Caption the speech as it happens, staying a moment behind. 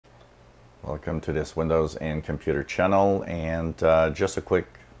Welcome to this Windows and Computer channel, and just a quick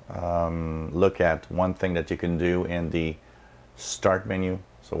look at one thing that you can do in the Start menu.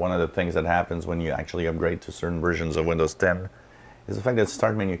 So one of the things that happens when you actually upgrade to certain versions of Windows 10 is the fact that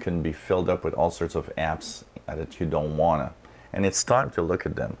Start menu can be filled up with all sorts of apps that you don't wanna. And it's time to look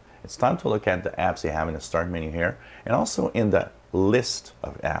at them. It's time to look at the apps you have in the Start menu here, and also in the list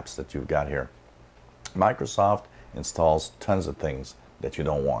of apps that you've got here. Microsoft installs tons of things that you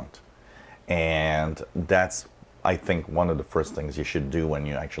don't want. And that's, I think, one of the first things you should do when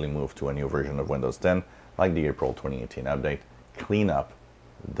you actually move to a new version of Windows 10, like the April 2018 update. Clean up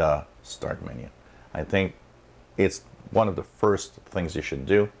the Start menu. I think it's one of the first things you should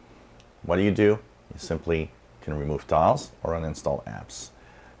do. What do? You simply can remove tiles or uninstall apps.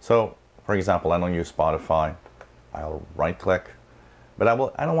 So, for example, I don't use Spotify. I'll right-click, but I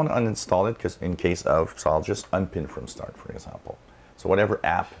don't want to uninstall it because in case of, so I'll just unpin from Start, for example. So whatever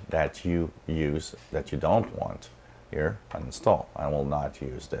app that you use that you don't want, here, uninstall. I will not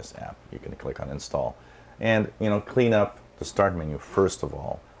use this app. You can click on install. And, clean up the Start menu, first of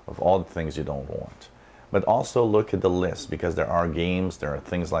all the things you don't want. But also look at the list, because there are games, there are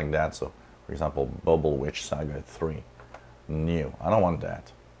things like that. So, for example, Bubble Witch Saga 3, new. I don't want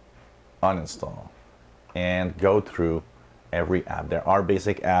that. Uninstall. And go through every app. There are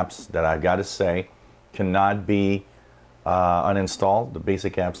basic apps that I've got to say cannot be uninstall, the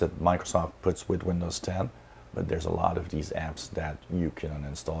basic apps that Microsoft puts with Windows 10, but there's a lot of these apps that you can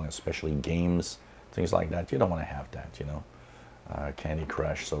uninstall, especially games, things like that. You don't want to have that, Candy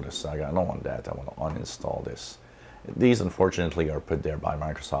Crush, Soda Saga, I don't want that. I want to uninstall this. These, unfortunately, are put there by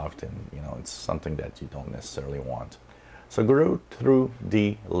Microsoft, and it's something that you don't necessarily want. So go through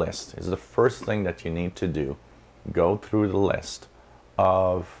the list. It's the first thing that you need to do. Go through the list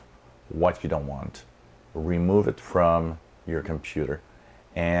of what you don't want. Remove it from your computer,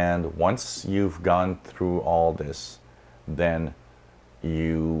 and once you've gone through all this, then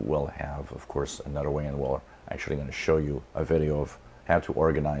you will have, of course, another way, and we're actually going to show you a video of how to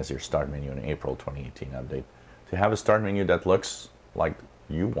organize your Start menu in April 2018 update to have a Start menu that looks like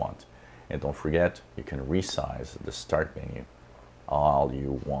you want. And don't forget, you can resize the Start menu all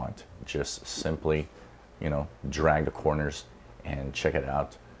you want. Just simply, drag the corners and check it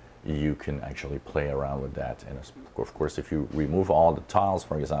out. You can actually play around with that. And of course, if you remove all the tiles,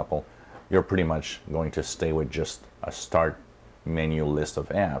 for example, you're pretty much going to stay with just a Start menu list of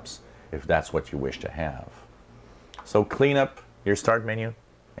apps if that's what you wish to have. So clean up your Start menu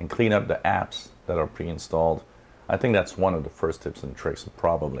and clean up the apps that are pre-installed. I think that's one of the first tips and tricks,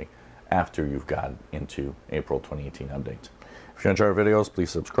 probably after you've got into April 2018 update. If you enjoy our videos, please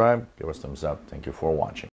subscribe, give us a thumbs up. Thank you for watching.